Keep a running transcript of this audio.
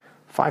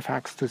5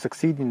 hacks to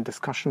succeed in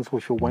discussions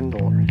with your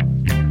vendor.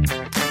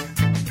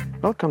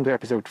 Welcome to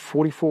episode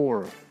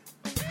 44.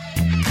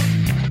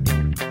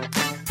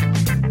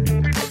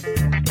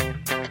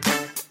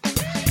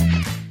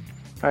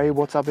 Hey,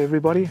 what's up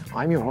everybody?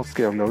 I'm your host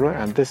Georg Lohrer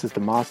and this is the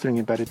Mastering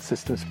Embedded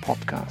Systems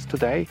podcast.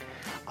 Today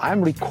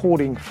I'm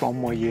recording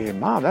from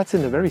MES044. That's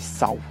in the very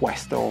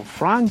southwest of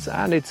France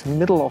and it's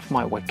middle of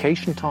my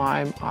vacation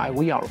time.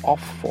 We are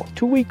off for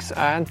 2 weeks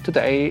and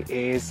today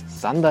is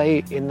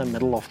Sunday in the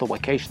middle of the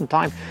vacation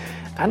time.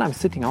 And I'm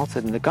sitting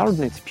outside in the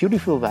garden. It's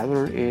beautiful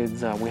weather.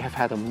 We have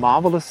had a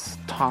marvelous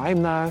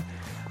time now.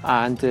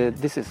 And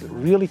this is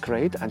really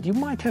great. And you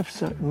might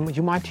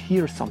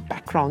hear some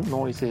background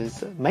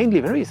noises. Mainly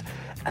there is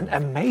an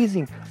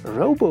amazing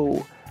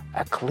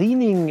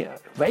cleaning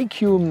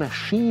vacuum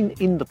machine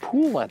in the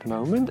pool at the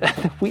moment.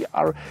 And we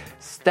are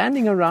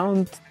standing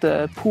around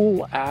the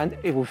pool and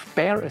with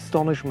bare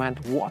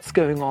astonishment what's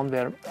going on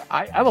there.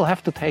 I will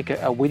have to take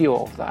a video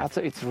of that.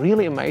 So it's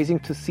really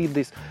amazing to see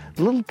this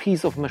little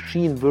piece of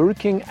machine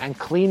working and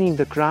cleaning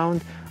the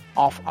ground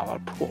of our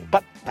pool.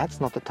 But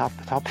that's not the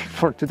topic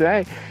for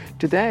today.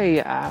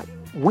 Today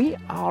we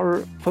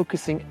are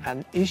focusing on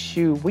an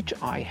issue which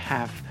I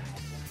have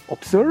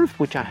observed,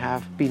 which I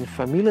have been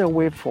familiar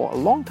with for a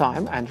long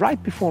time, and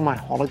right before my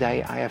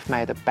holiday I have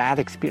made a bad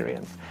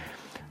experience.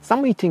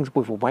 Some meetings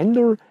with a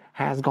vendor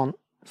has gone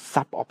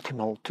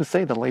suboptimal, to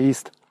say the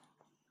least.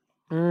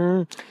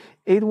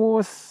 It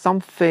was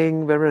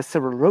something, there were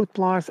several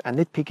roadblocks and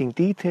nitpicking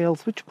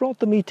details which brought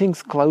the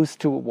meetings close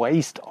to a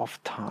waste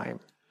of time.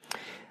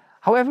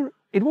 However,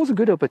 it was a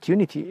good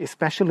opportunity,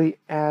 especially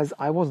as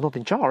I was not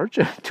in charge,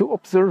 to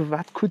observe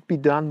what could be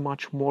done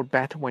much more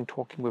better when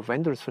talking with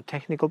vendors for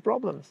technical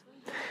problems.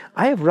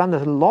 I have run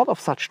a lot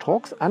of such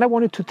talks and I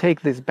wanted to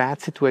take this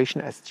bad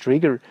situation as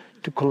trigger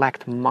to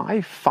collect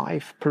my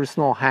 5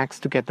 personal hacks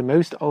to get the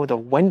most out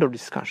of vendor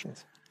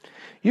discussions.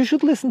 You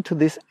should listen to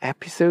this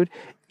episode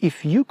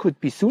if you could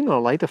be sooner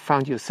or later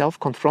found yourself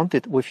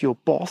confronted with your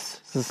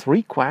boss's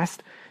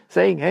request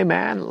saying, hey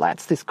man,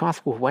 let's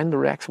discuss with vendor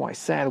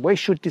XYZ, why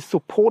should this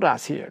support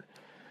us here?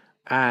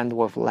 And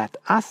with let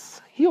us,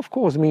 he of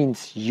course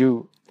means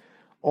you.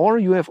 Or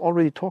you have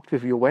already talked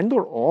with your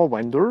vendor or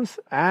vendors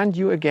and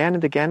you again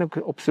and again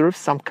observe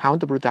some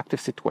counterproductive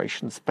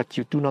situations, but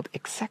you do not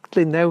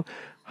exactly know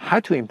how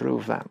to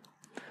improve them.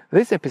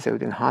 This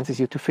episode enhances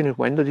you to finish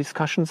vendor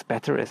discussions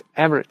better as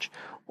average.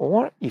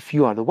 Or if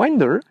you are the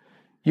vendor,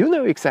 you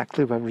know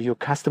exactly whether your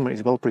customer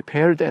is well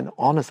prepared and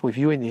honest with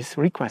you in his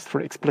request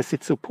for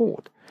explicit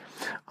support.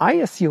 I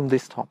assume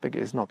this topic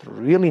is not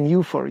really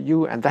new for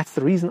you, and that's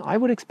the reason I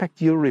would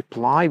expect your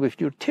reply with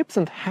your tips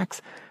and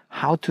hacks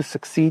how to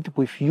succeed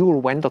with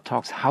your vendor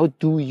talks. How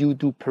do you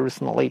do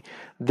personally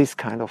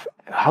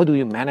how do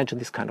you manage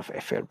this kind of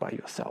affair by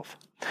yourself?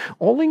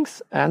 All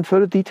links and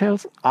further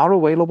details are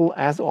available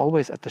as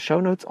always at the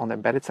show notes on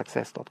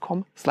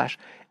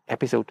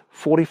embeddedsuccess.com/episode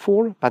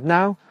 44. But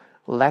now,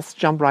 let's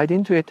jump right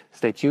into it.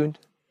 Stay tuned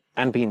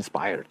and be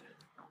inspired.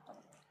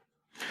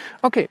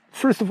 Okay,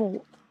 first of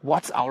all,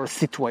 what's our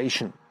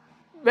situation?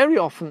 Very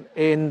often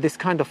in this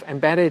kind of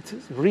embedded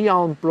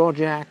realm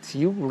projects,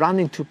 you run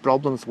into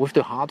problems with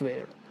the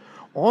hardware,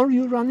 or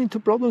you run into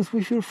problems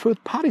with your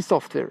third-party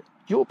software.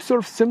 You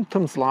observe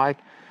symptoms like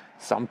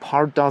some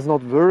part does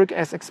not work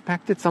as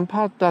expected, some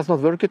part does not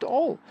work at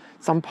all,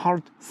 some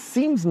part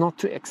seems not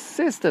to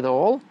exist at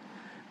all,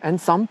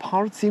 and some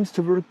part seems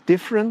to work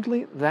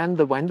differently than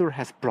the vendor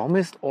has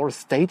promised or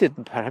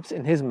stated, perhaps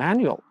in his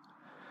manual.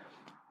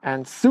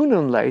 And sooner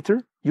or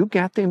later, you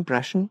get the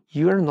impression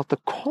you are not the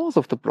cause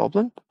of the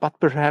problem, but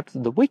perhaps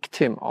the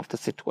victim of the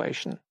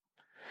situation.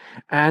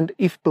 And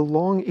if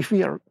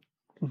we are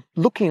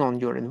looking on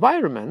your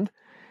environment,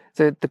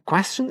 the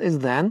question is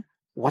then,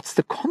 what's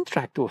the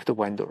contract with the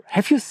vendor?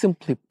 Have you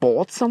simply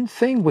bought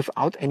something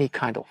without any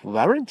kind of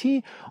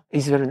warranty?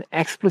 Is there an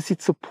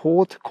explicit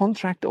support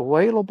contract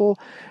available?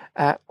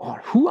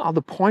 Or who are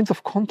the points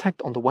of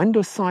contact on the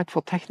vendor side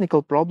for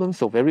technical problems?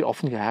 So very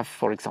often you have,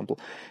 for example,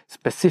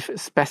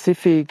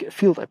 specific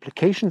field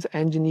applications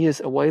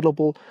engineers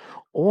available.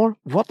 Or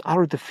what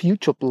are the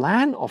future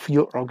plan of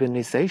your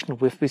organization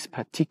with this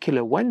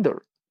particular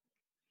vendor?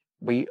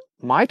 We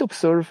might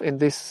observe in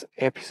this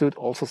episode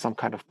also some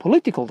kind of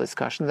political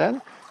discussion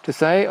then to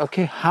say,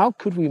 okay, how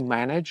could we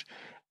manage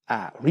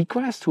a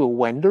request to a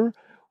vendor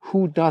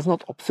who does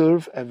not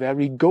observe a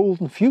very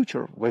golden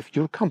future with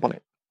your company?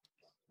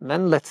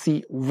 Then let's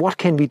see what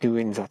can we do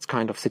in that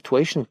kind of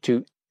situation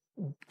to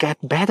get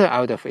better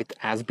out of it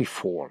as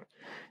before.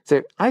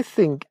 So I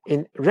think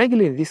in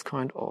regularly this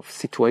kind of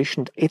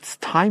situation, it's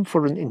time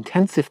for an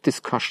intensive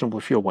discussion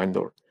with your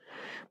vendor.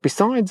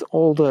 Besides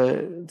all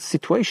the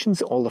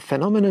situations, all the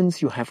phenomena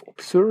you have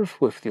observed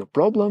with your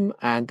problem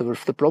and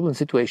with the problem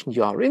situation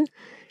you are in,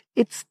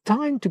 it's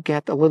time to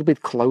get a little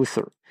bit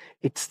closer.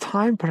 It's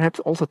time perhaps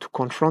also to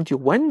confront your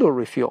vendor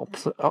with your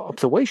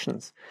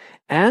observations.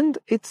 And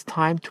it's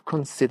time to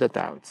consider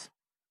doubts.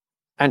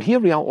 And here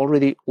we are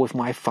already with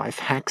my 5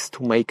 hacks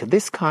to make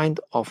this kind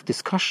of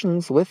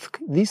discussions with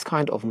these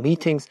kind of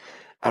meetings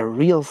a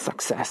real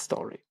success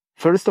story.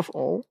 First of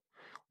all,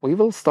 we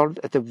will start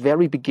at the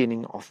very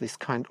beginning of this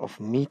kind of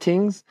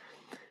meetings.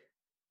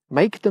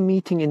 Make the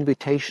meeting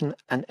invitation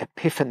an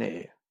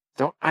epiphany.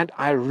 So, and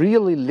I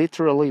really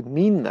literally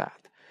mean that.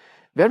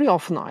 Very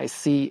often I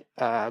see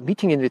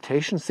meeting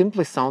invitations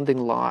simply sounding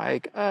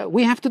like,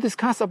 we have to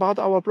discuss about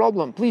our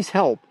problem, please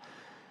help.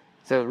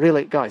 So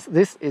really, guys,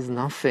 this is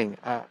nothing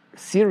a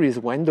serious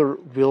vendor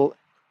will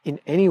in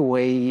any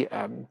way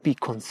be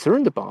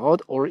concerned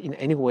about or in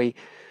any way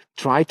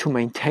try to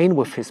maintain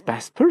with his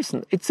best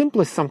person. It's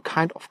simply some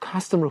kind of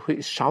customer who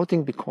is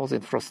shouting because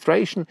in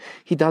frustration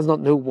he does not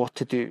know what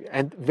to do.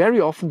 And very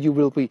often you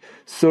will be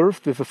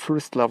served with a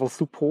first level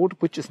support,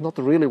 which is not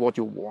really what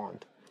you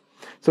want.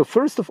 So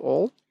first of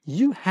all,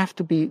 you have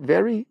to be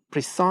very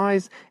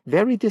precise,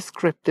 very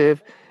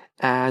descriptive,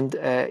 and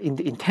in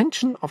the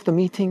intention of the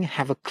meeting,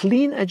 have a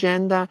clean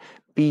agenda,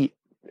 be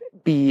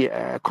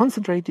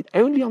concentrated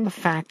only on the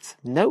facts,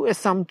 no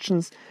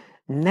assumptions,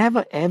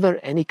 never ever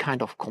any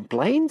kind of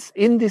complaints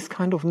in this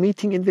kind of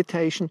meeting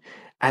invitation,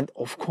 and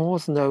of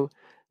course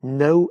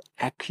no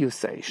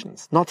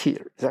accusations. Not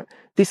here. So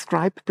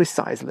describe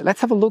precisely.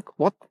 Let's have a look.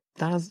 What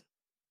does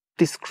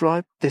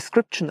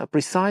a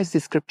precise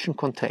description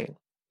contain?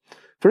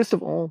 First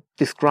of all,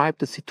 describe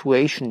the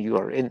situation you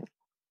are in.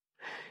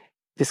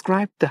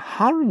 Describe the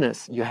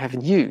harness you have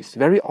used.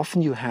 Very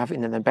often you have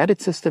in an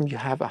embedded system, you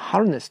have a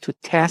harness to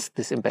test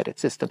this embedded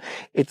system.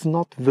 It's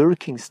not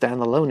working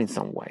standalone in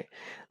some way.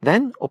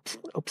 Then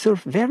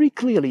observe very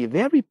clearly,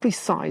 very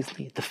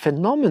precisely the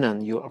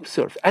phenomenon you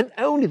observe, and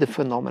only the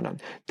phenomenon.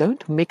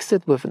 Don't mix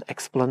it with an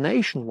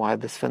explanation why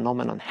this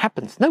phenomenon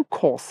happens. No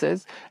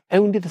causes,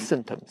 only the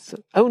symptoms.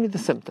 Only the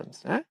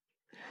symptoms.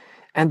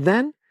 And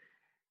then,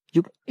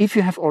 if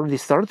you have already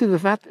started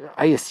with that,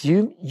 I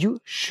assume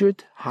you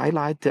should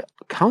highlight the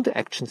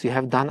counteractions you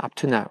have done up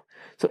to now.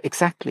 So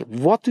exactly,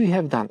 what do you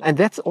have done? And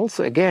that's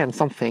also, again,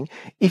 something,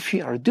 if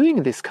you are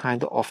doing this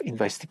kind of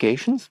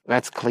investigations,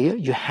 that's clear,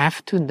 you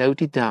have to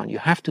note it down. You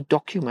have to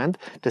document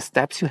the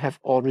steps you have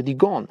already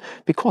gone,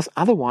 because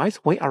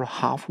otherwise we are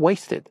half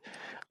wasted.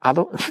 At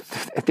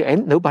the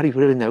end, nobody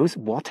really knows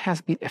what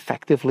has been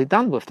effectively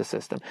done with the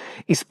system,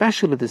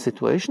 especially the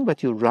situation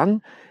that you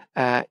run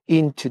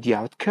into the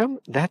outcome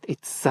that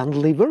it's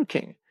suddenly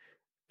working.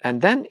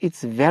 And then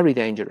it's very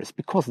dangerous,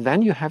 because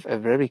then you have a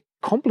very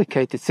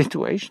complicated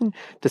situation.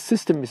 The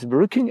system is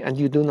working and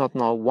you do not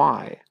know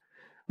why.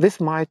 This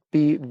might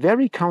be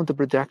very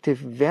counterproductive,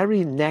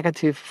 very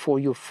negative for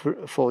your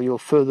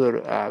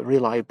further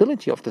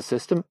reliability of the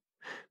system,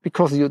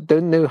 because you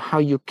don't know how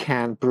you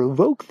can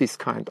provoke this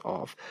kind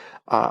of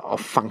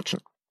function.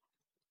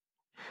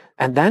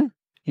 And then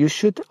you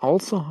should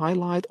also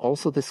highlight,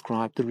 also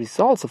describe the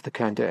results of the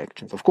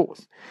counteractions, of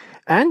course.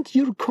 And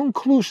your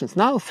conclusions.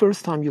 Now,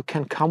 first time you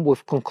can come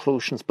with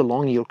conclusions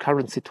belonging to your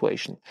current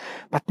situation.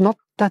 But not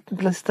that,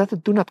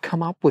 do not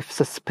come up with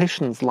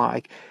suspicions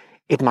like,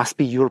 it must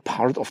be your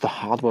part of the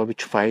hardware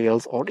which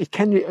fails, or it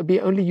can be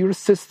only your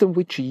system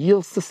which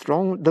yields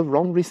the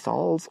wrong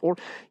results, or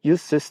your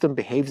system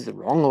behaves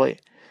wrongly.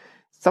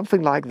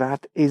 Something like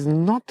that is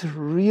not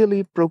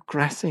really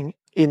progressing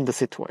in the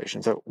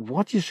situation. So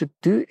what you should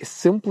do is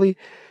simply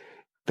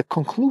the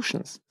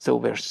conclusions. So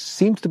there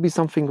seems to be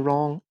something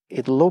wrong.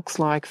 It looks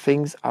like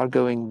things are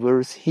going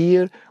worse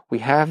here. We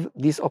have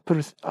this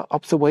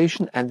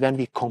observation, and then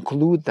we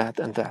conclude that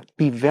and that.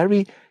 Be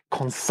very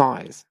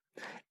concise.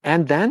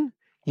 And then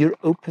your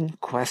open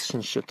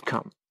questions should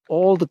come.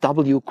 All the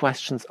W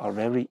questions are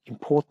very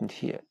important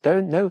here.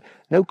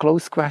 No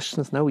closed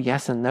questions, no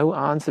yes and no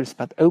answers,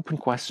 but open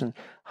question.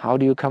 How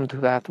do you come to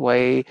that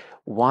way?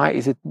 Why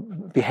is it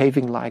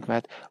behaving like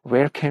that?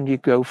 Where can you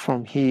go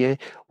from here?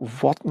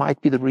 What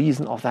might be the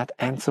reason of that?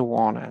 And so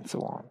on and so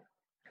on.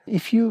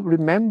 If you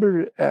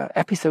remember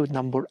episode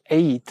number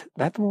 8,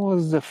 that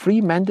was the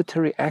 3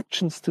 mandatory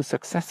actions to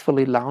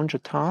successfully launch a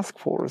task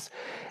force.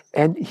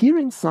 And here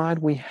inside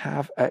we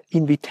have an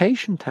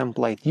invitation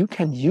template. You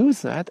can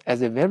use that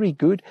as a very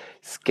good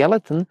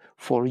skeleton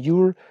for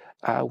your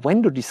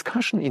vendor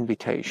discussion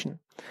invitation.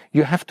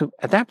 You have to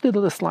adapt it a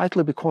little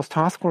slightly, because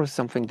task force is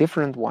something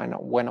different when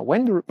a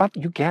vendor, but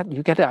you get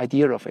the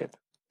idea of it.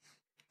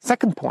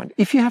 Second point,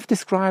 if you have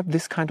described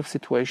this kind of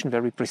situation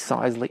very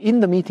precisely in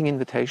the meeting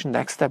invitation,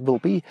 next step will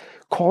be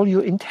call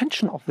your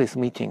intention of this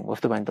meeting with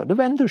the vendor. The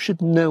vendor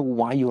should know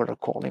why you are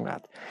calling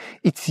that.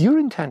 It's your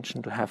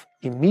intention to have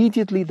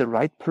immediately the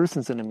right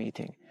persons in a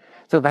meeting.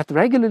 So that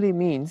regularly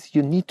means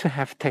you need to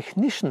have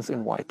technicians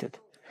invited.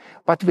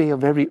 But they are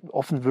very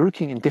often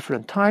working in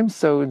different time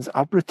zones,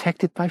 are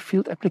protected by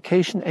field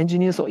application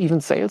engineers or even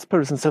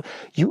salespersons. So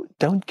you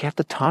don't get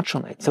the touch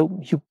on it.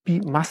 So you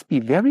must be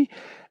very,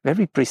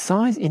 very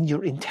precise in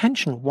your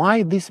intention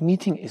why this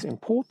meeting is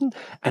important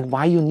and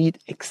why you need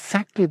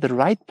exactly the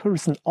right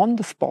person on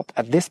the spot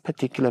at this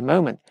particular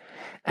moment.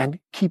 And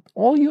keep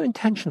all your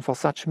intention for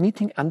such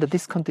meeting under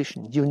this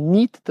condition. You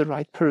need the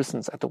right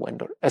persons at the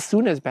vendor as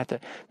soon as better,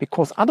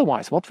 because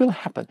otherwise what will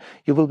happen?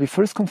 You will be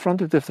first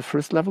confronted with the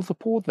first level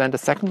support, then then the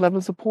second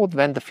level support,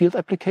 then the field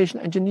application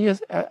engineer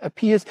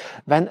appears,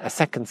 then a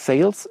second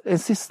sales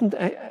assistant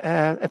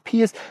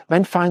appears,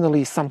 then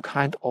finally some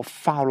kind of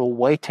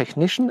faraway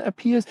technician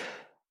appears.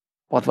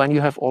 But when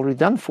you have already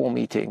done 4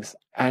 meetings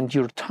and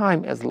your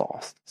time is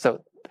lost,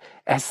 so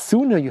as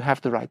sooner you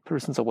have the right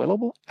persons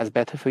available, as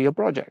better for your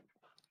project.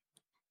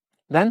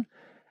 Then,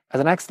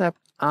 as a next step,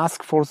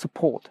 ask for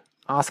support,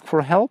 ask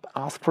for help,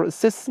 ask for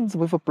assistance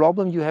with a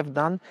problem you have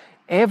done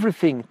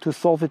everything to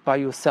solve it by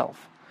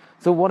yourself.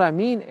 So what I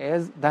mean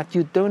is that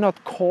you do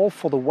not call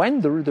for the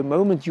vendor the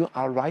moment you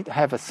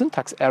have a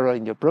syntax error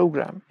in your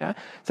program. Yeah?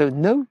 So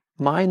no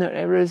minor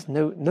errors,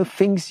 no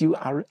things you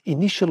are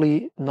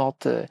initially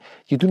not,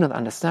 you do not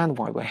understand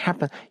why they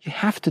happen. You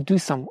have to do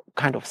some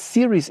kind of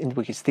serious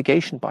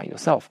investigation by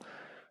yourself.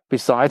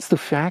 Besides the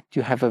fact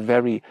you have a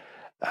very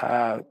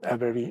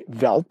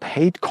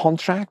well-paid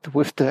contract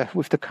with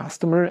the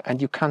customer,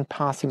 and you can't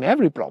pass him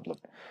every problem.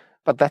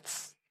 But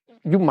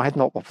you might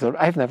not observe.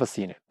 I've never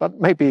seen it,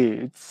 but maybe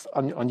it's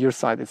on your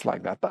side it's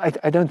like that. But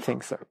I don't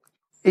think so.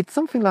 It's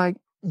something like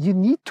you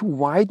need to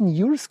widen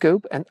your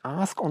scope and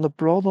ask on a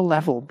broader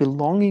level,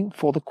 belonging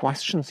for the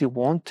questions you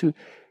want the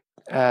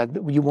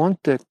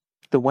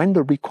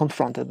vendor be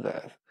confronted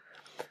with.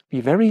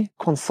 Be very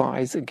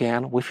concise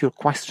again with your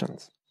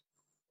questions.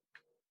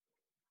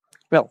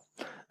 Well,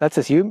 let's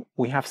assume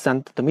we have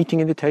sent the meeting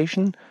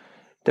invitation.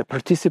 The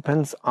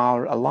participants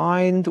are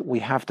aligned. We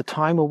have the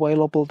time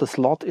available. The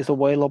slot is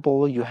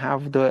available. You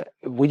have the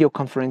video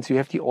conference. You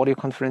have the audio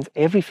conference.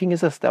 Everything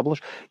is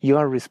established. You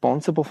are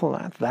responsible for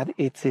that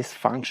it is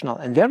functional.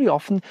 And very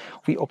often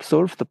we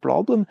observe the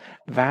problem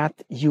that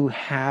you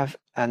have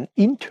an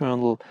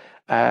internal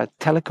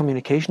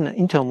telecommunication, an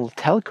internal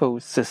telco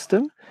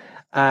system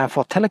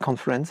for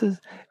teleconferences.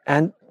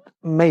 And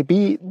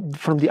maybe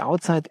from the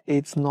outside,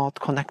 it's not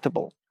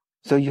connectable.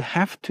 So you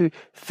have to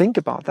think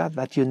about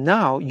that you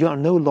are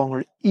no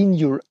longer in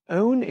your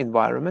own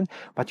environment,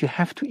 but you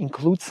have to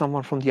include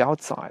someone from the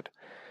outside.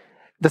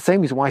 The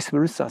same is vice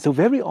versa. So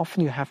very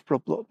often you have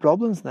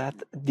problems that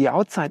the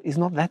outside is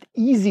not that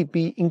easy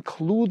be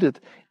included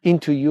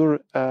into your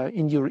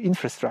in your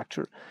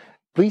infrastructure.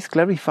 Please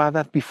clarify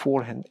that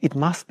beforehand. It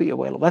must be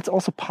available. That's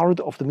also part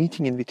of the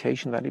meeting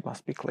invitation, that it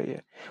must be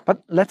clear.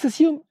 But let's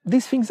assume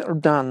these things are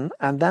done,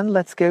 and then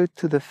let's go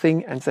to the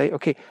thing and say,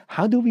 okay,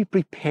 how do we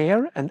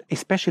prepare and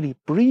especially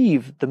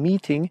brief the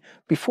meeting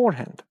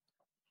beforehand?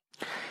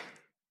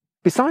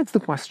 Besides the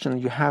question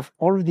you have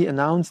already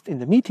announced in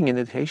the meeting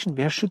invitation,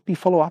 there should be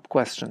follow-up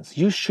questions.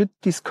 You should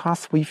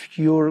discuss with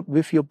your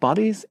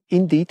buddies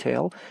in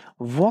detail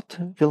what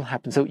will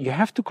happen. So you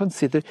have to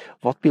consider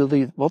what will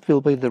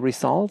be the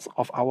results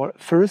of our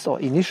first or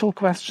initial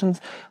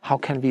questions. How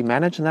can we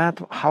manage that?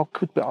 How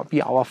could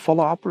be our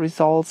follow-up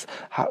results?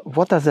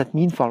 What does that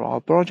mean for our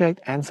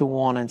project? And so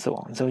on and so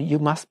on. So you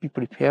must be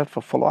prepared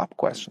for follow-up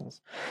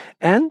questions.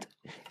 And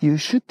you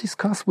should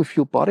discuss with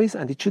your buddies,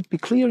 and it should be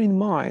clear in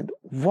mind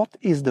what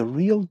is the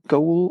real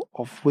goal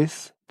of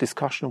this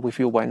discussion with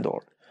your vendor.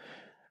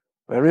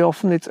 Very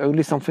often it's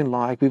only something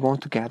like we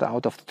want to get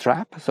out of the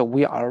trap, so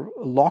we are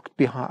locked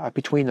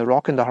between a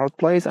rock and a hard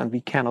place, and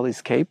we cannot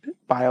escape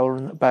by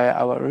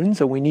our own,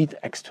 so we need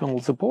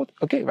external support.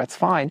 Okay, that's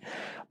fine.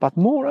 But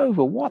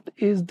moreover, where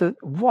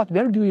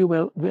do you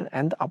will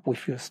end up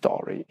with your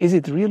story? Is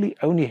it really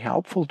only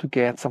helpful to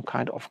get some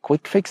kind of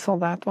quick fix on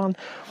that one?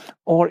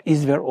 Or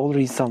is there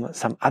already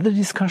some other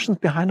discussions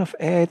behind of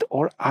it?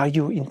 Or are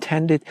you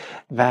intended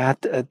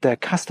that the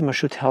customer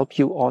should help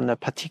you on a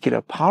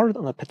particular part,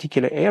 on a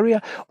particular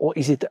area? Or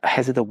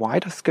has it a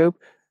wider scope?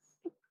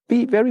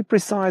 Be very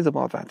precise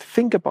about that.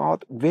 Think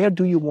about where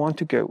do you want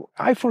to go.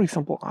 For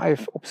example,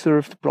 I've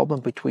observed a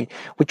problem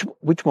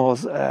which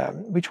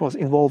was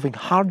involving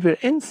hardware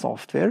and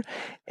software,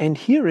 and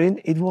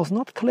herein it was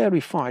not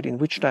clarified in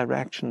which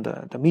direction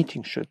the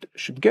meeting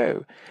should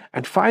go.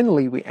 And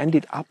finally, we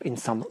ended up in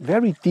some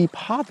very deep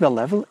hardware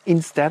level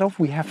instead of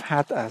we have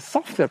had a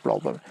software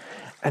problem,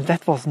 and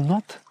that was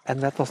not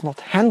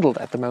handled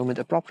at the moment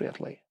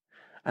appropriately,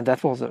 and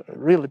that was a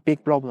really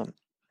big problem.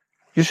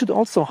 You should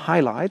also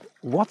highlight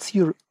what's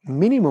your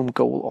minimum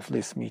goal of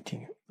this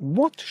meeting.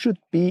 What should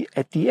be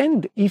at the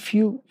end if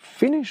you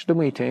finish the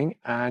meeting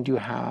and you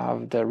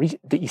have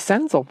the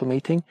essence of the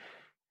meeting?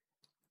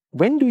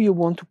 When do you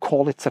want to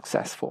call it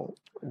successful?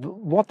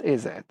 What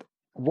is it?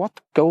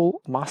 What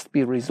goal must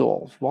be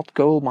resolved? What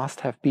goal must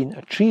have been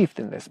achieved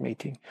in this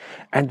meeting?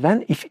 And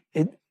then if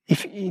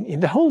in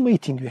the whole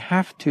meeting you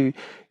have to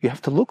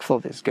look for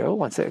this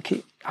goal and say,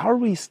 okay, are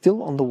we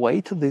still on the way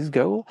to this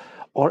goal?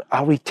 Or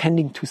are we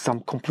tending to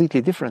some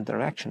completely different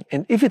direction?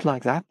 And if it's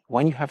like that,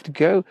 when you have to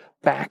go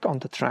back on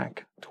the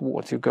track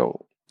towards your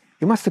goal,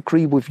 you must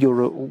agree with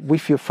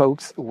your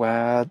folks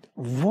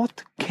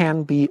what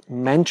can be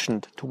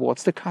mentioned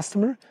towards the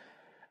customer,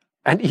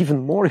 and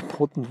even more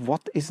important,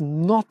 what is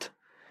not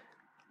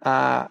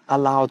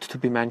allowed to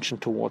be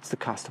mentioned towards the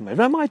customer.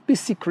 There might be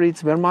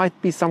secrets, there might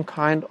be some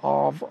kind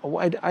of,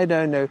 I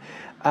don't know,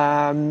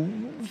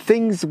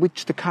 things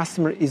which the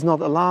customer is not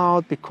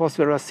allowed because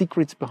there are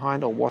secrets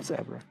behind or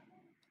whatsoever.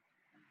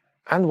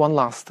 And one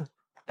last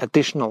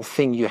additional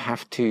thing you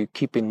have to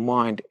keep in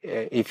mind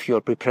if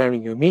you're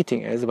preparing your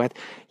meeting is that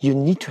you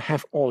need to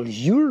have all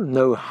your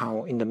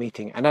know-how in the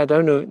meeting. And I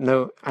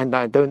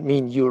don't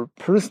mean your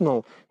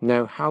personal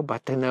know-how,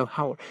 but the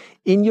know-how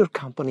in your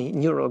company,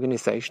 in your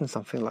organization,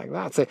 something like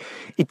that. So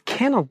it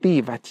cannot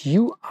be that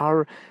you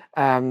are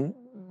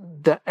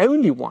the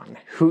only one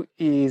who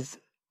is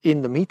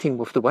in the meeting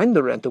with the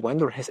vendor, and the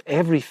vendor has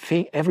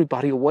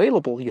everybody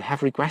available you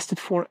have requested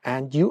for,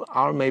 and you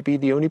are maybe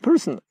the only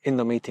person in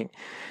the meeting.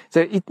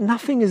 So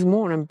nothing is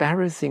more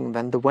embarrassing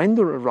than the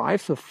vendor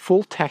arrives with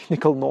full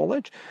technical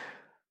knowledge,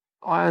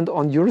 and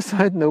on your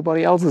side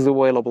nobody else is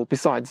available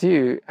besides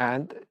you,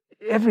 and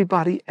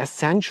everybody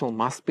essential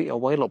must be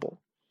available.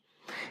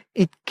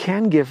 It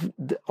can give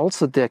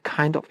also the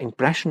kind of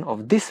impression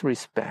of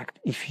disrespect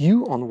if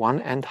you on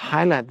one end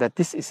highlight that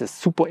this is a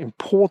super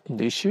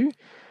important issue,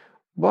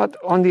 but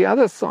on the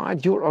other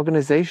side, your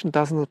organization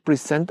does not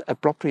present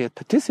appropriate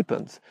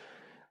participants.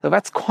 So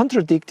that's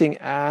contradicting,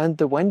 and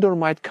the vendor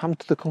might come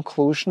to the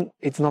conclusion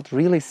it's not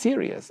really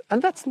serious.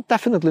 And that's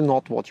definitely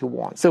not what you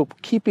want. So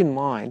keep in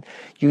mind,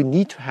 you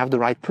need to have the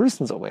right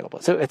persons available.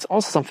 So it's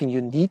also something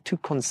you need to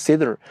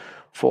consider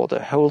for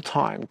the whole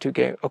time to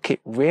go, okay,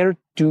 where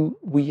do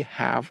we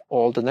have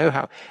all the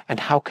know-how and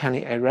how can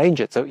I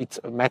arrange it? So it's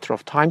a matter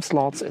of time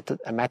slots, it's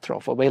a matter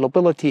of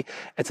availability,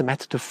 it's a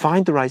matter to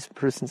find the right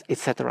persons,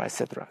 etc.,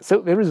 etc. So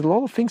there is a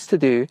lot of things to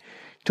do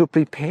to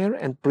prepare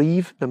and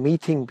brief the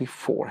meeting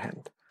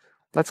beforehand.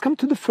 Let's come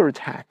to the third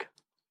hack.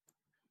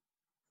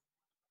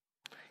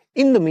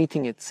 In the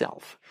meeting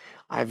itself,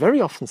 I've very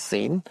often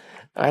seen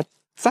that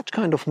such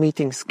kind of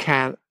meetings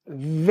can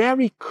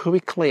very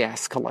quickly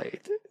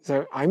escalate.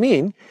 So, I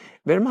mean,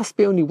 there must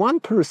be only one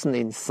person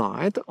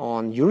inside,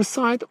 on your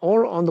side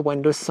or on the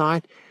vendor's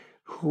side,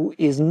 who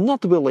is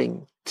not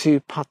willing to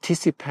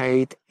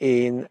participate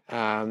in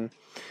a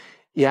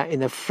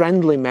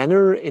friendly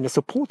manner, in a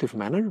supportive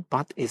manner,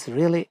 but is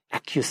really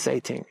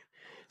accusating.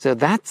 So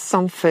that's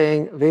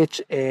something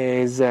which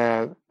is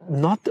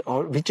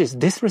which is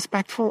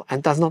disrespectful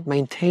and does not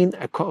maintain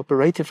a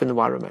cooperative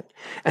environment.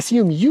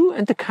 Assume you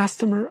and the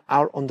customer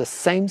are on the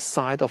same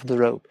side of the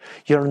rope.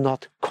 You're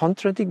not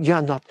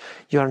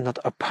you are not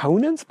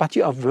opponents, but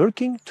you are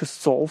working to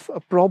solve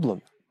a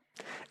problem.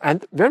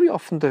 And very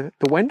often the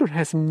vendor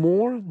has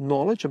more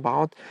knowledge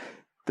about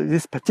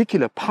this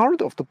particular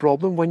part of the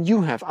problem when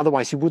you have,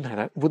 otherwise you would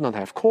not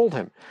have called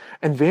him.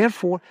 And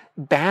therefore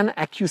ban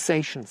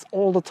accusations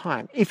all the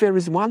time. If there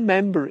is one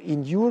member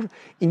in your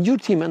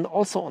team and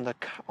also on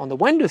the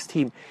vendor's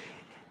team,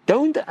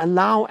 don't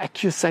allow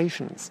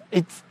accusations.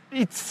 It's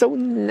so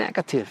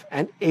negative,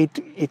 and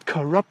it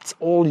corrupts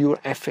all your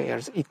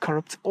affairs. It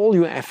corrupts all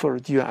your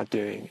effort you are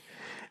doing.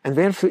 And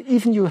therefore,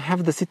 even you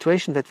have the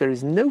situation that there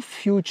is no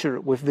future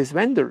with this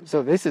vendor.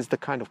 So this is the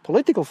kind of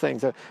political thing.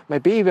 So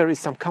maybe there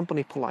is some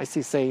company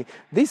policy saying,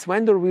 this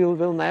vendor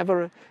will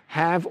never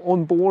have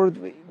on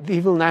board, he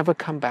will never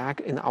come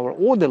back in our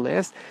order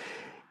list.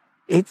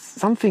 It's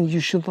something you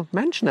should not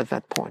mention at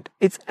that point.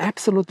 It's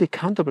absolutely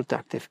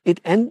counterproductive.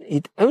 It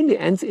only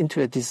ends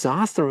into a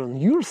disaster on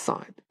your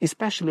side,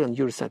 especially on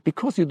your side,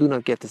 because you do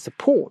not get the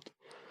support.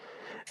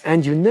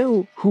 And you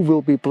know who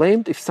will be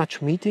blamed if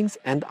such meetings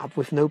end up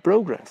with no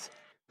progress.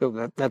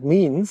 So that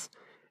means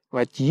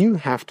that you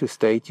have to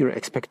state your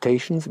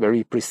expectations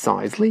very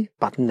precisely,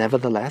 but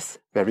nevertheless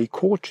very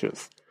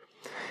cautious.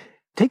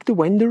 Take the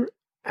vendor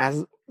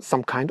as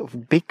some kind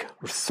of big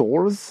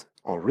resource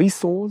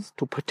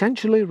to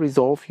potentially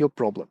resolve your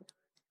problem.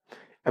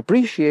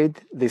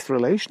 Appreciate this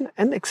relation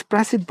and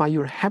express it by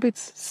your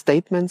habits,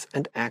 statements,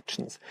 and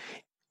actions.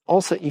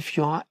 Also, if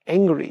you are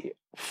angry,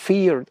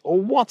 feared, or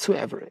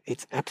whatsoever,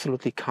 it's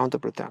absolutely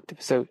counterproductive.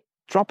 So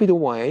drop it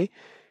away.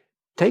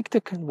 Take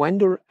the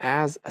vendor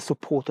as a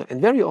supporter.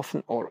 And very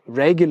often or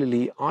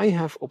regularly, I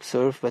have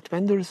observed that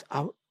vendors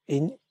are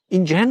in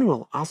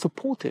general are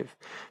supportive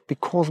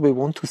because we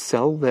want to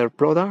sell their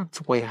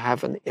products. We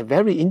have a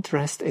very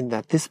interest in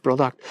that this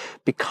product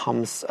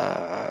becomes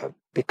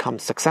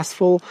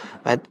successful,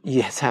 that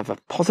you have a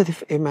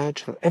positive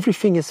image, that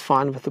everything is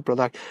fine with the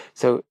product.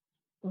 So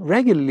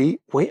regularly,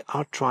 we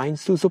are trying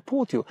to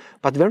support you,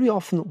 but very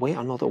often we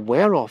are not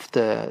aware of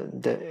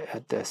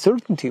the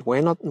certainty.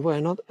 We're not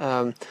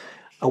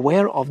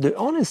aware of the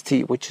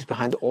honesty which is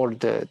behind all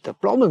the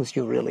problems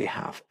you really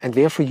have, and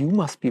therefore you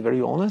must be very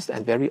honest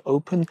and very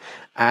open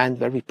and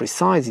very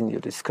precise in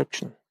your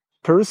description.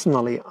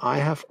 Personally, I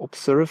have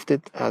observed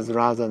it as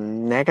rather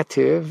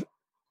negative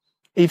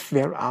if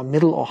there are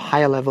middle or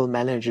higher level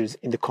managers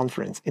in the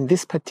conference, in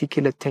this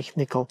particular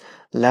technical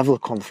level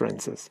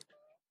conferences.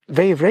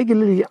 They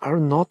regularly are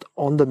not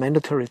on the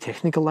mandatory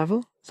technical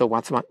level. So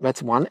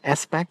that's one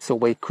aspect. So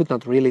they could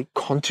not really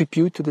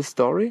contribute to the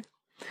story.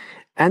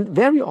 And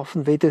very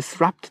often they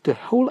disrupt the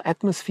whole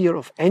atmosphere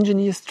of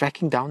engineers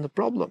tracking down the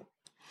problem.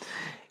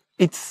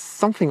 It's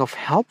something of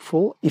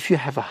helpful if you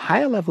have a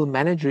higher level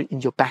manager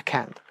in your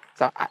backhand.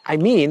 So I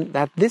mean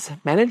that this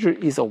manager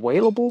is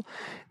available.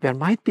 There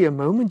might be a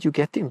moment you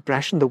get the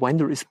impression the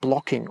vendor is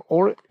blocking,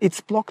 or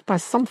it's blocked by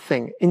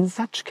something. In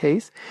such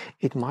case,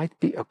 it might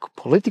be a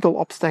political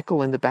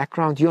obstacle in the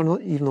background you're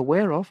not even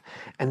aware of.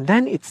 And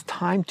then it's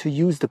time to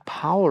use the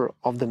power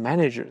of the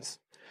managers.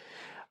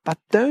 But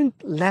don't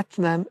let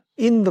them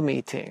in the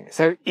meeting.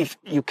 So if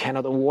you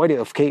cannot avoid it,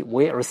 okay,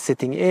 we are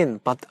sitting in,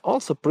 but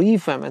also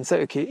brief them and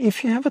say, okay,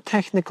 if you have a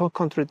technical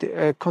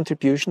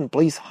contribution,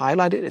 please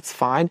highlight it, it's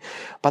fine.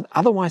 But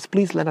otherwise,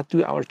 please let us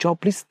do our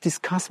job. Please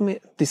discuss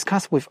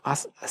with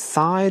us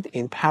aside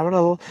in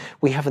parallel.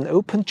 We have an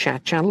open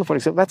chat channel, for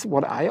example. That's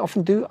what I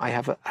often do. I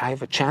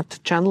have a chat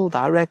channel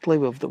directly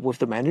with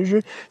the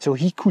manager, so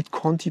he could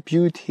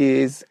contribute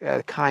his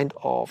kind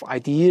of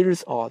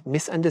ideas or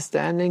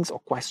misunderstandings or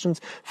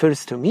questions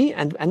first to me,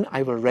 and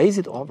I will raise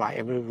it or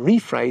I will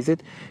rephrase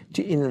it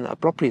in an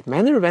appropriate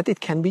manner that it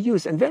can be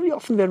used. And very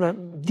often there are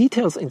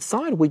details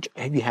inside which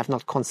we have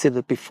not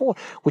considered before,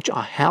 which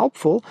are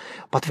helpful,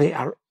 but they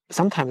are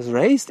sometimes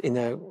raised in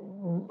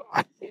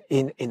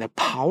a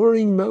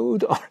powering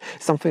mode or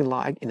something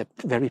like in a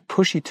very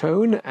pushy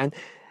tone. And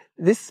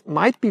this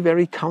might be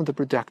very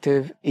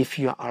counterproductive if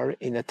you are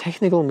in a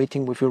technical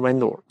meeting with your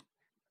vendor.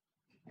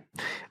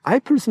 I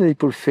personally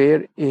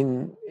prefer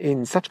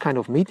in such kind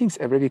of meetings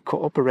a very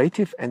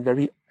cooperative and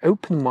very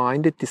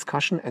open-minded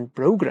discussion and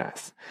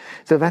progress.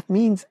 So that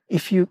means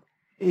if you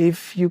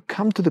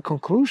come to the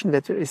conclusion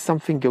that there is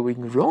something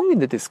going wrong in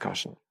the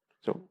discussion,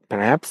 so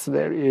perhaps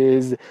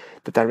the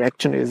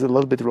direction is a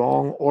little bit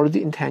wrong or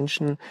the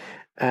intention,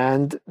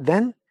 and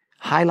then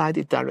highlight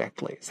it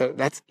directly. So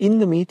that's in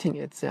the meeting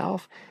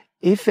itself.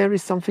 If there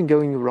is something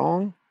going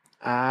wrong,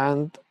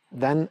 and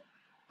then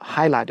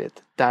highlight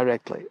it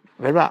directly.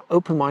 There are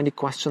open-minded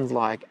questions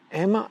like,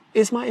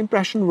 is my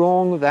impression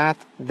wrong that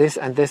this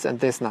and this and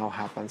this now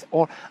happens?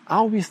 Or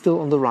are we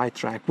still on the right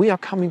track? We are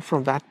coming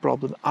from that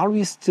problem. Are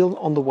we still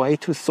on the way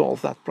to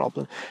solve that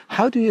problem?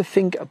 How do you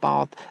think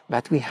about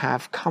that we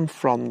have come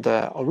from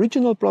the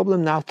original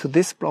problem now to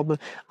this problem?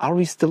 Are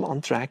we still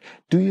on track?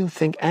 Do you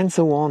think, and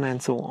so on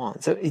and so on.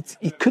 So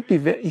it could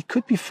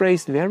be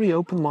phrased very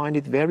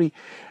open-minded, very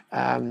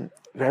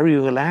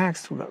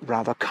relaxed,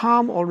 rather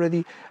calm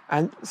already,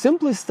 and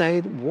simply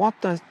state what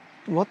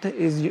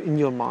is in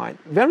your mind.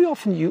 Very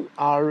often you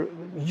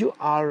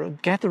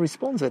get a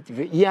response that,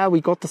 yeah,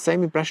 we got the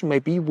same impression.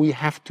 Maybe we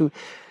have to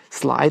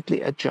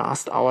slightly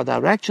adjust our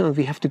direction, and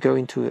we have to go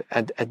into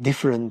a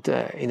different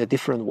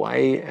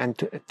way and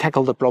to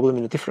tackle the problem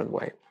in a different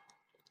way.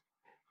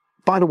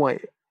 By the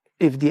way,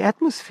 if the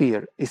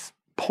atmosphere is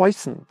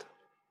poisoned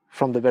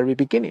from the very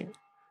beginning,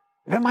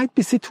 there might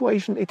be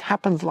situation it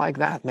happens like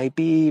that.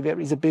 Maybe there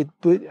is a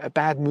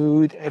bad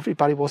mood.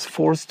 Everybody was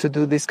forced to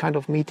do this kind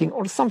of meeting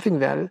or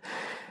something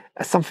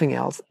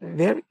else.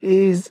 There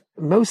is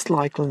most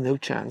likely no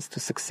chance to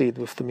succeed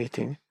with the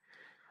meeting.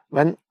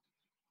 When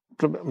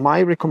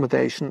my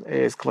recommendation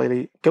is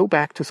clearly go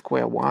back to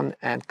square one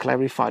and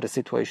clarify the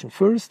situation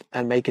first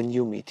and make a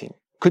new meeting.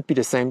 Could be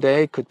the same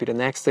day, could be the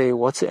next day,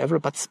 whatsoever,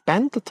 but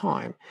spend the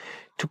time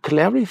to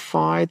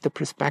clarify the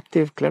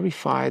perspective,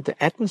 clarify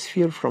the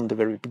atmosphere from the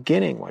very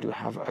beginning, while you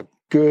have a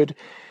good,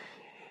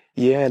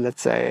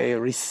 let's say,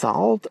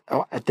 result,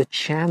 or the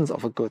chance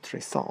of a good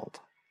result.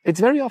 It's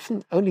very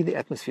often only the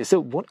atmosphere. So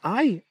what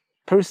I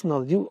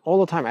personally do all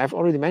the time, I've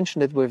already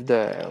mentioned it with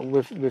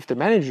the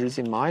managers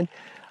in mind,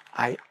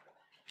 I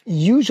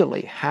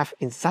usually have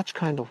in such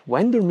kind of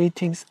vendor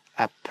meetings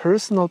a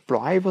personal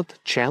private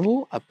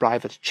channel, a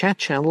private chat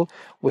channel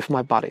with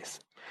my buddies.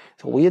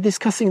 So we are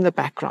discussing the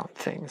background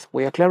things,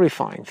 we are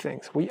clarifying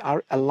things, we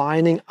are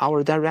aligning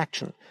our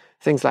direction,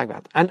 things like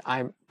that. And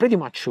I'm pretty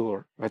much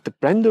sure that the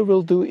vendor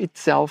will do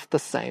itself the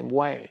same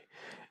way.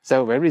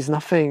 So there is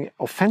nothing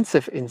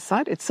offensive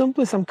inside. It's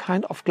simply some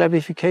kind of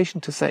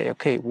clarification to say,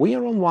 okay, we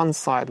are on one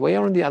side, we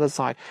are on the other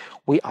side.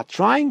 We are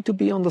trying to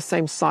be on the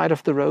same side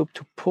of the rope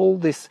to pull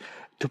this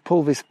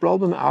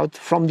problem out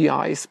from the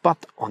ice.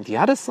 But on the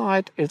other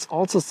side, it's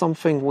also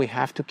something we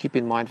have to keep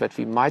in mind, that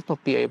we might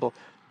not be able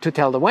to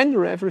tell the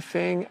vendor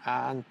everything.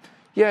 And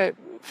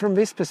from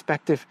this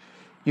perspective,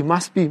 you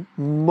must be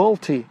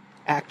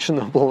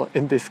multi-actionable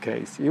in this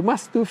case. You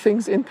must do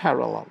things in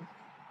parallel.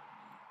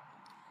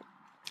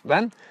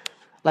 Then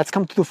let's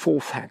come to the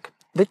fourth hack.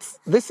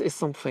 This is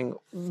something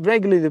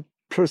regularly the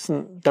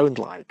person don't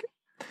like.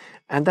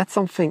 And that's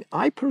something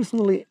I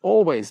personally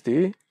always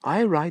do.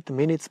 I write the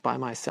minutes by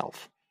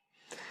myself.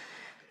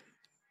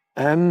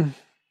 The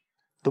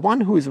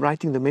one who is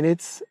writing the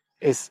minutes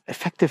is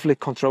effectively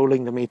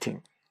controlling the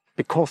meeting,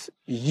 because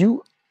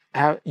you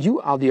are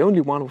the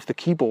only one with the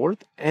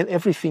keyboard, and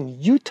everything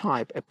you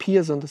type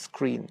appears on the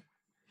screen.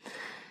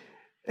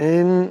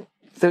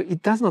 So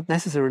it does not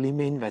necessarily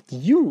mean that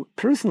you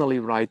personally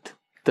write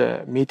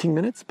the meeting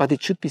minutes, but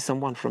it should be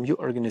someone from your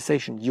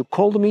organization. You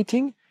call the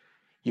meeting,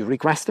 you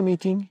request the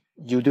meeting,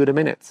 you do the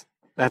minutes.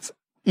 That's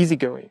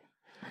easygoing.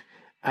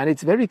 And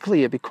it's very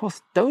clear,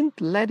 because don't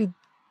let it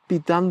be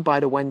done by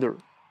the vendor.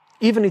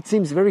 Even it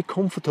seems very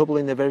comfortable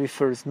in the very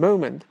first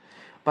moment,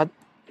 but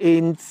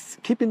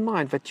keep in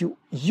mind that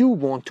you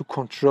want to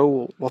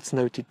control what's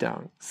noted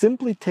down.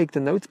 Simply take the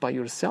notes by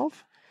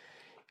yourself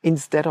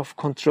instead of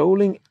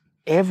controlling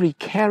every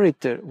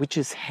character which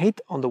is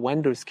hit on the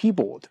vendor's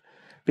keyboard,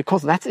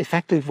 because that's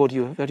effectively what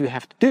you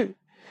have to do.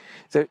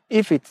 So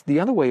if it's the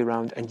other way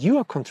around and you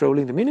are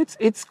controlling the minutes,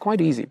 it's quite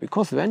easy,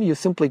 because then you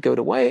simply go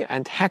away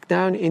and hack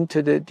down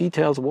into the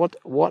details what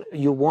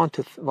you want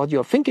to what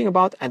you're thinking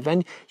about, and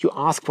then you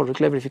ask for the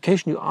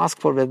clarification, you ask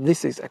for whether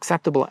this is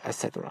acceptable,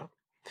 etc.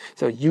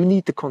 So you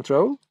need the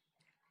control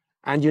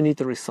and you need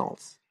the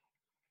results.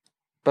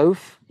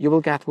 Both you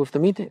will get with the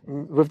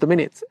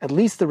minutes. At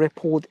least the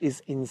report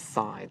is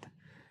inside.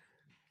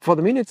 For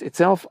the minutes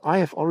itself, I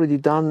have already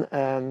done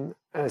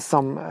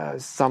some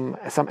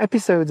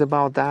episodes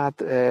about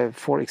that.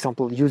 For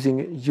example,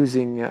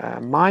 using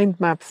mind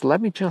maps.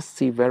 Let me just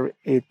see where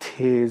it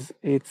is.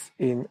 It's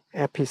in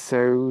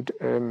episode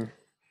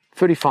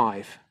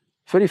 35.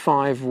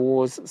 35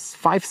 was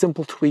 5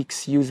 simple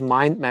tweaks. Use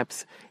mind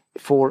maps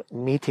for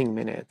meeting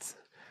minutes.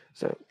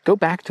 So go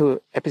back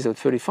to episode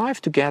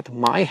 35 to get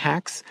my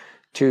hacks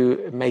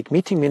to make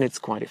meeting minutes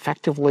quite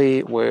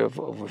effectively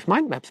with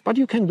mind maps. But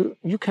you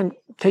can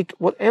take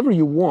whatever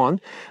you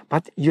want,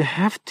 but you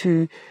have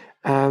to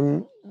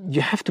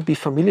be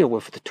familiar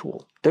with the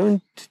tool.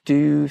 Don't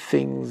do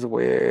things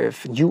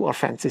with new or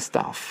fancy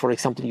stuff. For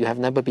example, you have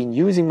never been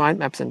using mind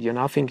maps and you're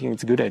now thinking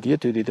it's a good idea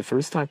to do it the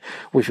first time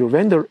with your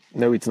vendor.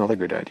 No, it's not a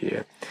good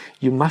idea.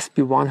 You must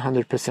be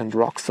 100%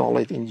 rock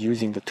solid in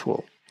using the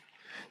tool.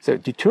 So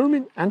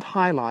determine and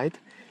highlight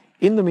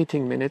in the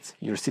meeting minutes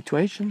your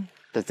situation,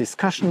 the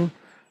discussion,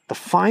 the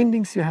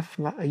findings you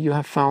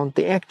have found,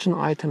 the action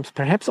items,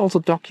 perhaps also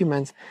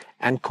documents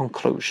and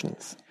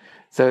conclusions.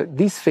 So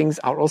these things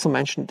are also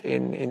mentioned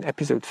in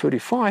episode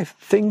 35.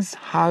 Things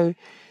how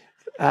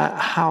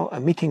a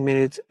meeting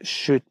minute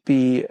should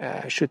be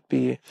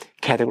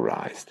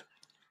categorized.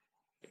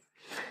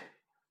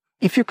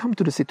 If you come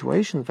to the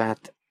situation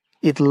that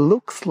it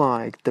looks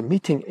like the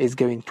meeting is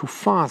going too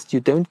fast, you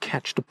don't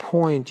catch the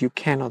point, you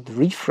cannot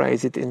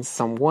rephrase it in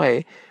some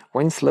way,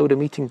 when slow the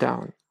meeting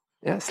down.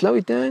 Yeah, slow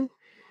it down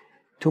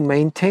to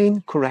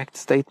maintain correct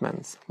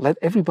statements. Let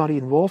everybody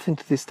involved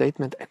into this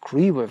statement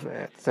agree with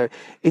it. So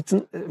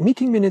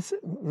meeting minutes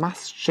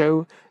must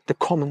show the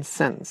common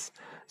sense.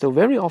 So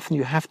very often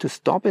you have to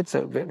stop it.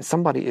 So when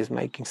somebody is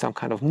making some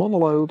kind of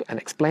monologue and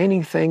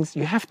explaining things,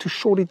 you have to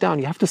short it down.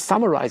 You have to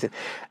summarize it.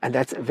 And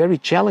that's very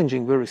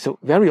challenging. So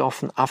very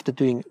often after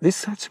doing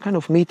such kind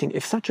of meeting,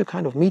 if such a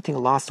kind of meeting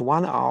lasts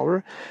 1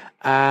 hour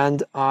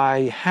and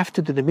I have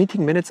to do the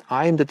meeting minutes,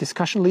 I am the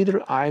discussion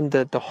leader, I'm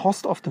the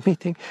host of the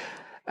meeting,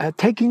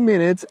 taking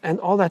minutes and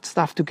all that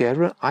stuff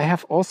together, I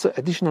have also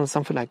additional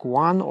something like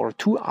 1 or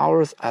 2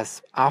 hours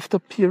as after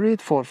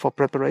period for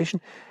preparation.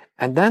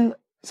 And then,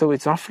 so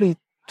it's roughly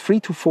 3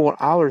 to 4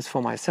 hours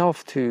for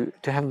myself to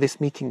have this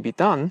meeting be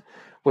done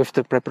with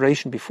the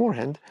preparation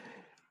beforehand.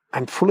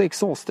 I'm fully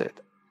exhausted.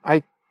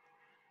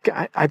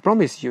 I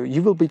promise you,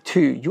 you will be too.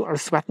 You are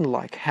sweating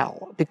like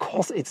hell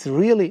because it's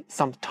really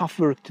some tough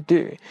work to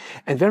do.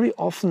 And very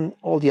often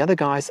all the other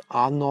guys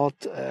are not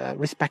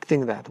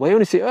respecting that. We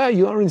only say, oh,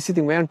 you are only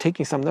sitting there and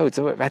taking some notes.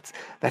 So that's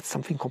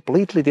something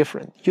completely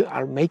different. You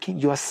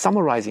are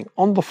summarizing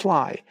on the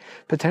fly,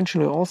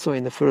 potentially also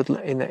in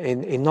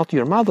not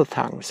your mother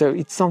tongue. So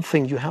it's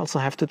something you also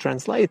have to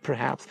translate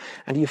perhaps.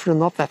 And if you're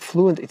not that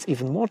fluent, it's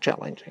even more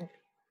challenging.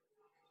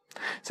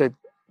 So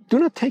do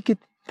not take it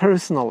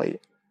personally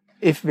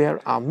if there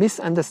are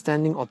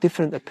misunderstanding or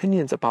different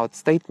opinions about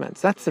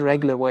statements. That's the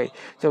regular way.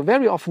 So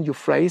very often you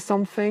phrase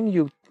something,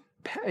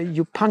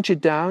 you punch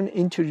it down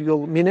into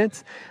your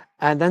minutes,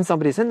 and then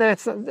somebody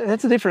says,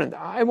 that's different.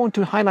 I want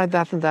to highlight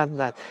that and that and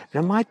that.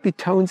 There might be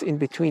tones in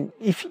between.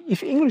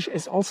 If English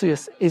is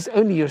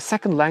only your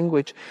second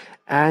language,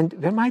 and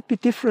there might be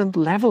different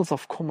levels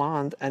of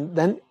command, and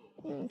then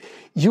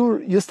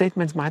your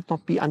statements might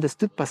not be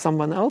understood by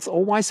someone else,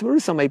 or vice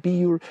versa. Maybe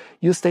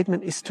your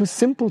statement is too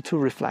simple to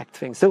reflect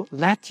things. So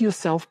let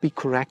yourself be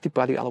corrected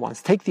by the other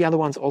ones. Take the other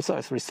ones also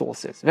as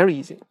resources. Very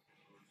easy.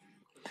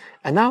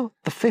 And now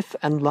the 5th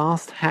and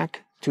last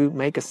hack to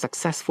make a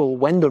successful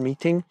vendor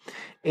meeting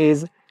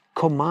is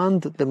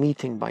command the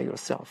meeting by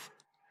yourself.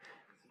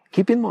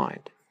 Keep in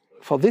mind,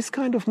 for this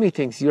kind of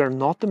meetings, you are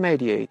not the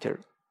mediator.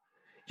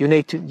 You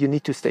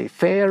need to stay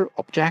fair,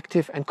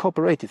 objective, and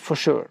cooperative for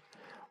sure.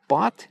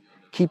 But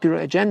keep your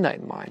agenda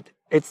in mind.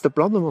 It's the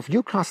problem of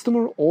your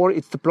customer or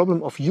it's the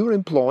problem of your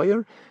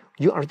employer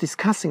you are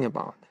discussing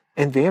about.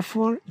 And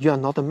therefore, you are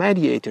not a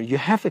mediator. You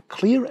have a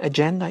clear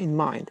agenda in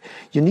mind.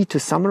 You need to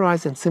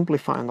summarize and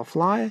simplify on the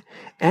fly.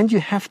 And you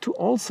have to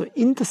also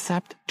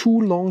intercept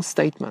too long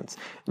statements.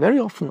 Very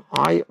often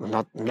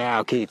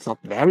it's not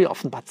very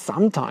often, but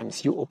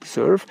sometimes you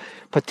observe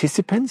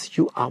participants,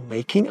 you are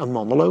making a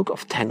monologue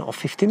of 10 or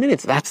 15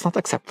 minutes. That's not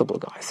acceptable,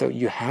 guys. So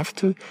you have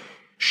to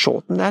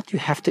shorten that, you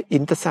have to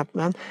intercept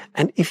that,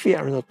 and if we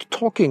are not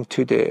talking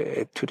to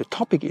the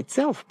topic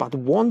itself, but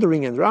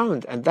wandering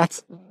around, and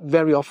that's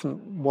very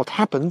often what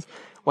happens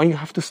when you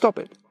have to stop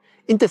it.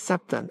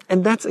 intercept them.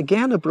 And that's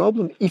again a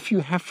problem if you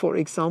have, for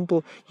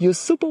example, your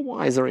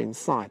supervisor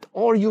inside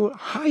or your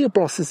higher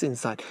bosses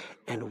inside,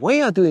 and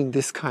we are doing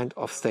this kind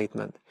of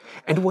statement.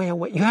 And where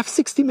you have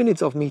 60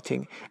 minutes of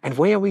meeting, and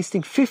we are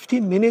wasting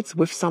 15 minutes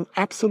with some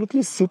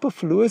absolutely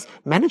superfluous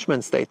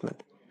management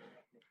statement.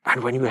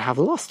 And when you have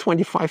lost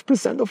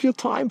 25% of your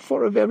time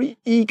for a very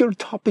eager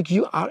topic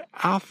you are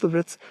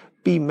afterwards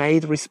be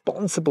made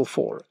responsible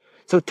for.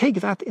 So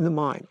take that in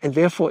mind. And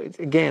therefore,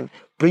 again,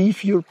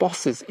 brief your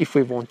bosses if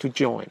we want to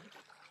join.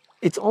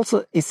 It's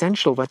also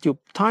essential that you,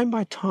 time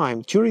by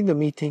time, during the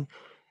meeting,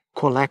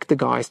 collect the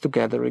guys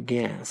together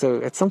again. So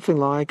it's something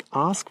like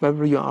ask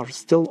whether you are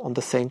still on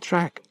the same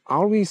track.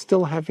 Are we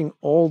still having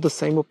all the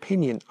same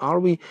opinion?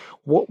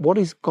 What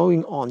is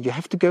going on? You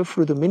have to go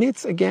through the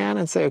minutes again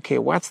and say, okay,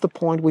 what's the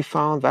point we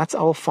found? That's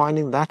our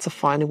finding. That's a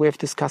finding we have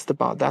discussed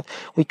about that.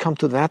 We come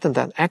to that and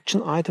that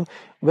action item.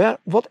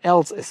 What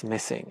else is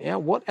missing? Yeah,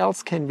 what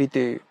else can we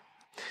do?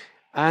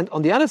 And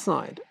on the other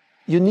side,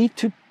 you need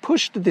to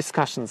push the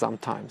discussion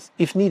sometimes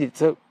if needed.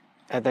 So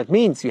that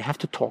means you have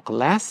to talk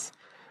less.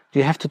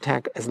 You have to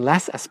talk as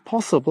less as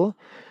possible,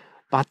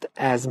 but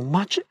as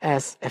much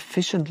as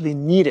efficiently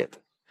needed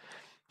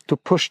to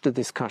push the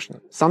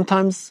discussion.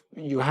 Sometimes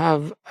you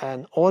have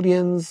an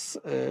audience,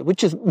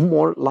 which is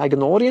more like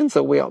an audience,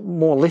 so we are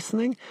more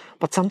listening,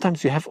 but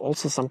sometimes you have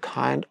also some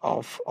kind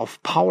of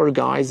power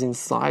guys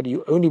inside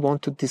who only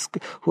want to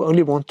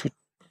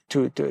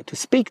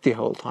speak the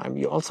whole time.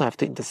 You also have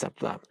to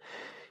intercept them.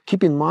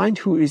 Keep in mind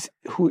who is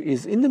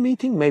in the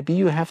meeting. Maybe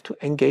you have to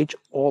engage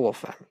all of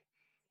them.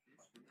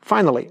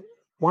 Finally,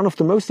 one of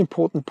the most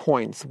important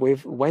points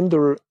with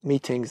vendor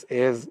meetings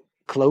is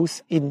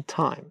close in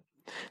time.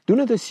 Do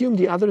not assume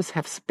the others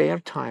have spare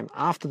time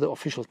after the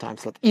official time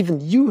slot. Even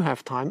you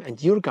have time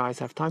and your guys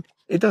have time.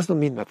 It does not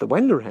mean that the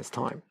vendor has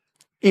time.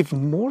 If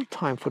more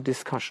time for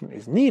discussion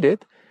is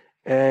needed,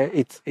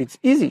 it's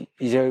easy.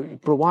 You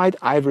provide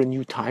either a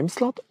new time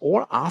slot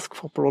or ask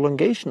for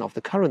prolongation of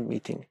the current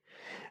meeting.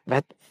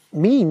 That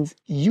means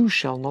you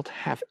shall not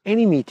have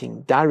any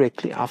meeting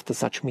directly after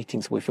such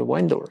meetings with a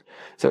vendor.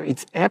 So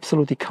it's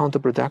absolutely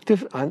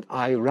counterproductive, and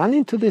I run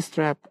into this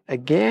trap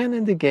again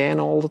and again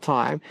all the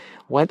time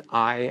when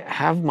I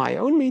have my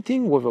own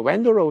meeting with a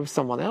vendor or with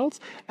someone else,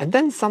 and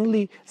then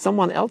suddenly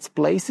someone else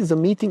places a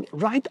meeting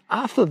right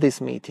after this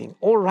meeting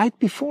or right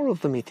before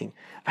the meeting.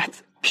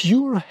 That's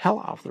pure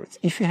hell afterwards.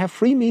 If you have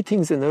 3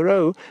 meetings in a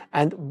row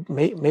and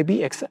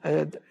maybe,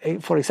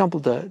 for example,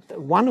 the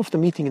one of the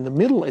meeting in the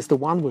middle is the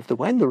one with the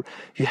vendor,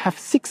 you have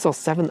 6 or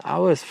 7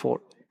 hours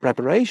for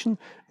preparation,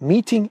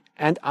 meeting,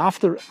 and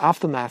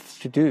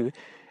aftermath to do.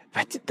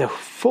 But the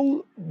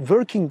full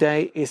working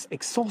day is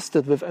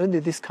exhausted with only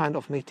this kind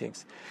of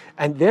meetings.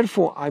 And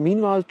therefore, I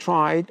meanwhile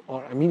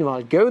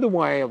go the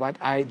way that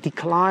I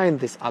decline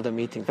this other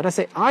meeting. But I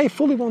say, I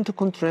fully want to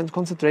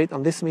concentrate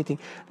on this meeting.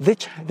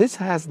 This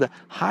has the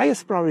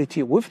highest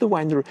priority with the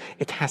vendor.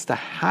 It has the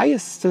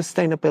highest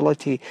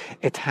sustainability.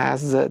 It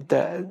has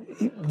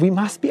we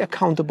must be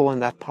accountable in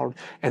that part.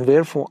 And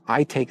therefore,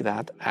 I take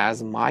that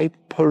as my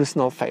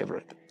personal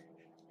favorite.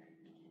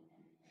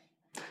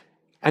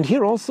 And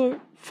here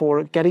also,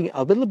 for getting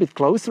a little bit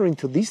closer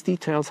into these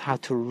details, how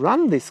to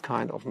run this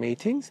kind of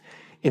meetings,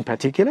 in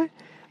particular,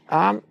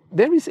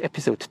 there is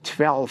episode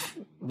 12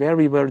 where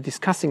we were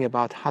discussing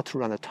about how to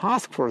run a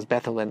task force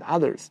better than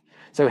others.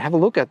 So have a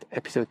look at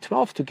episode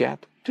 12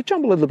 to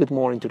jump a little bit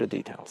more into the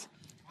details.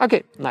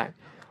 Okay, now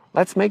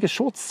let's make a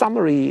short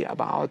summary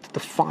about the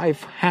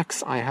 5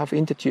 hacks I have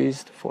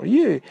introduced for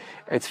you.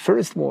 Its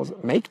first was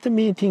make the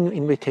meeting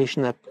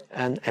invitation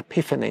an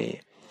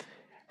epiphany.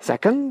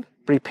 Second,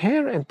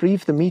 prepare and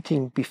brief the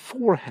meeting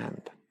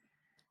beforehand.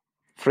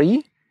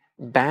 3,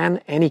 ban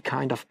any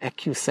kind of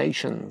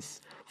accusations.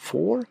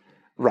 4,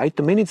 write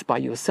the minutes by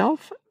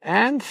yourself.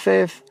 And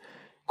 5,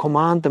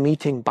 command the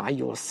meeting by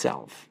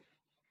yourself.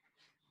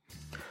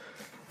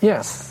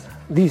 Yes,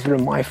 these were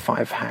my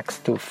 5 hacks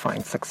to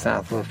find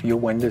success with your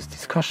vendors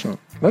discussion.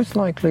 Most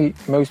likely,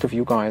 most of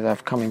you guys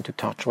have come into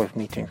touch with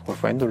meetings with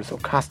vendors or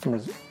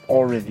customers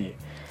already.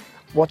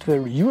 What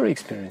were your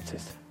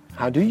experiences?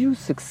 How do you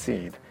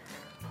succeed?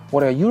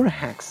 What are your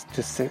hacks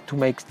to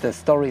make the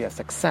story a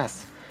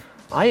success?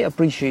 I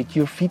appreciate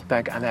your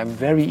feedback, and I'm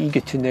very eager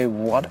to know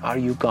what are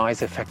you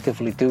guys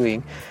effectively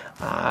doing,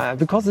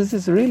 because this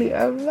is really,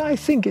 I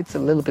think it's a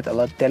little bit of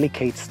a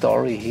delicate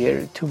story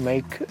here to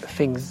make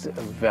things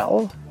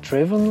well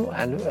driven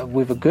and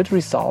with a good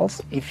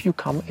results if you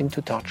come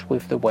into touch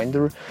with the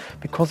vendor,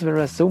 because there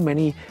are so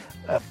many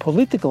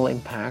political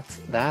impacts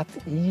that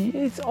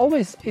it's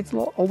always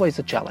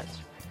a challenge.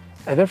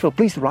 And therefore,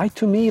 please write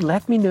to me,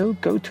 let me know,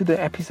 go to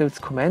the episode's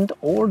comment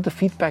or the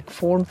feedback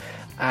form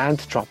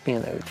and drop me a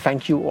note.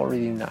 Thank you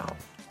already now.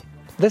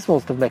 This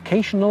was the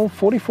vacational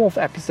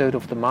 44th episode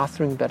of the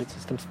Mastering Embedded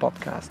Systems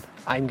podcast.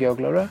 I'm Georg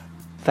Löhrer.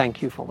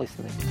 Thank you for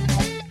listening.